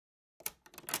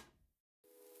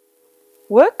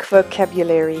Work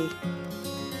vocabulary.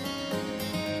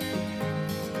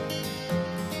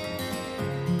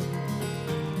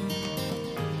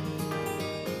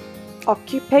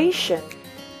 Occupation.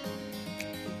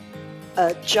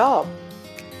 A job.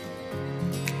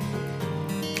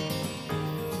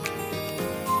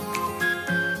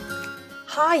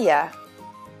 Hire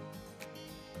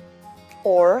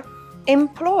or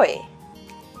employ.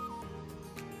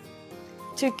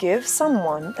 To give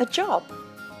someone a job.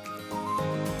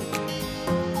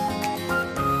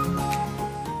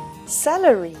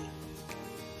 Salary.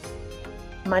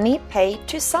 Money paid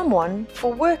to someone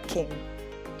for working.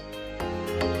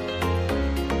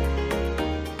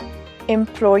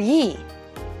 Employee.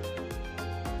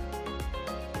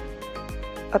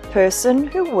 A person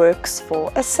who works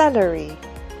for a salary.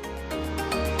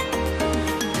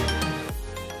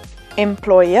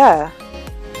 Employer.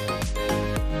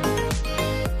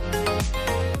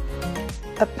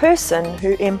 A person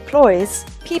who employs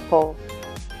people.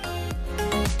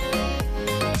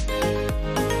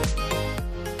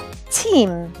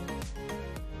 Team.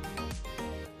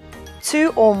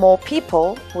 Two or more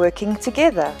people working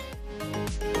together.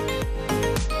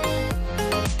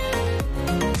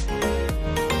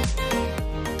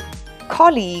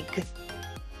 Colleague.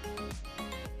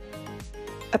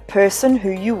 A person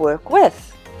who you work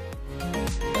with.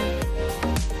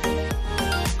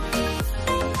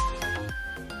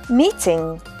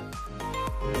 Meeting.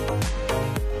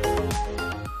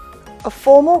 A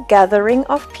formal gathering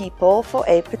of people for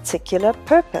a particular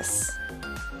purpose.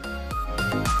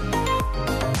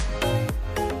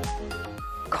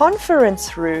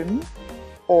 Conference room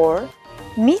or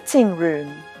meeting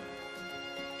room.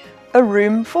 A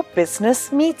room for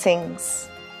business meetings.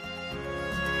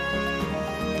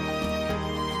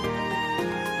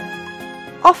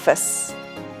 Office.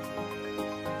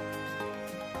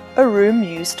 A room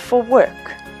used for work.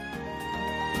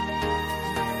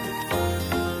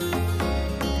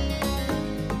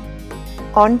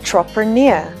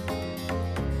 Entrepreneur.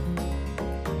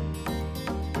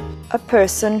 A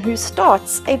person who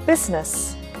starts a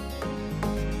business.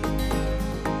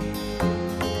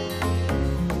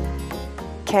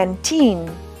 Canteen.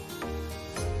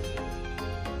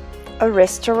 A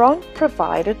restaurant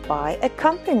provided by a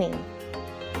company.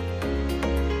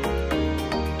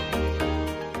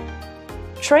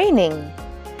 Training.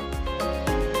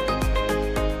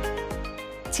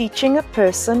 Teaching a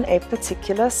person a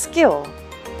particular skill.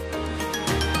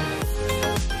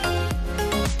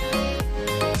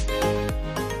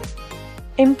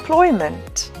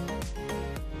 Employment.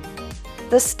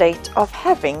 The state of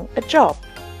having a job.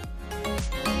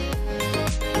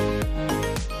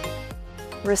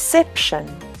 Reception.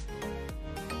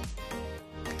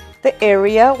 The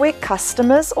area where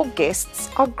customers or guests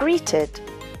are greeted.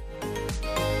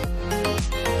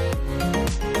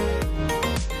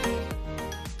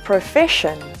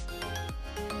 Profession.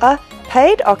 A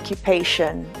paid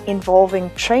occupation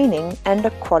involving training and a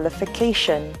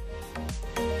qualification.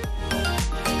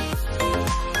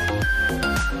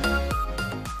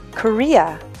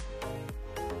 Career.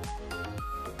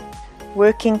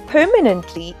 Working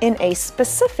permanently in a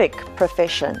specific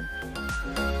profession.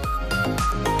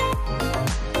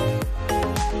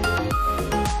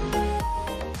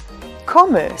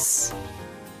 Commerce.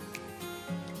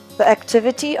 The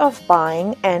activity of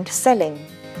buying and selling.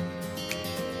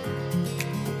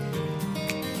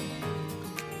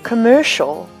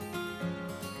 Commercial.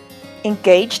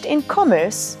 Engaged in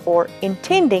commerce or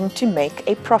intending to make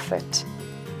a profit.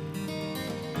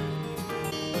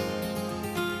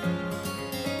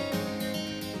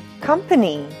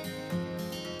 Company.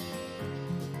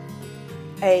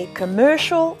 A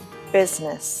commercial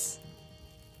business.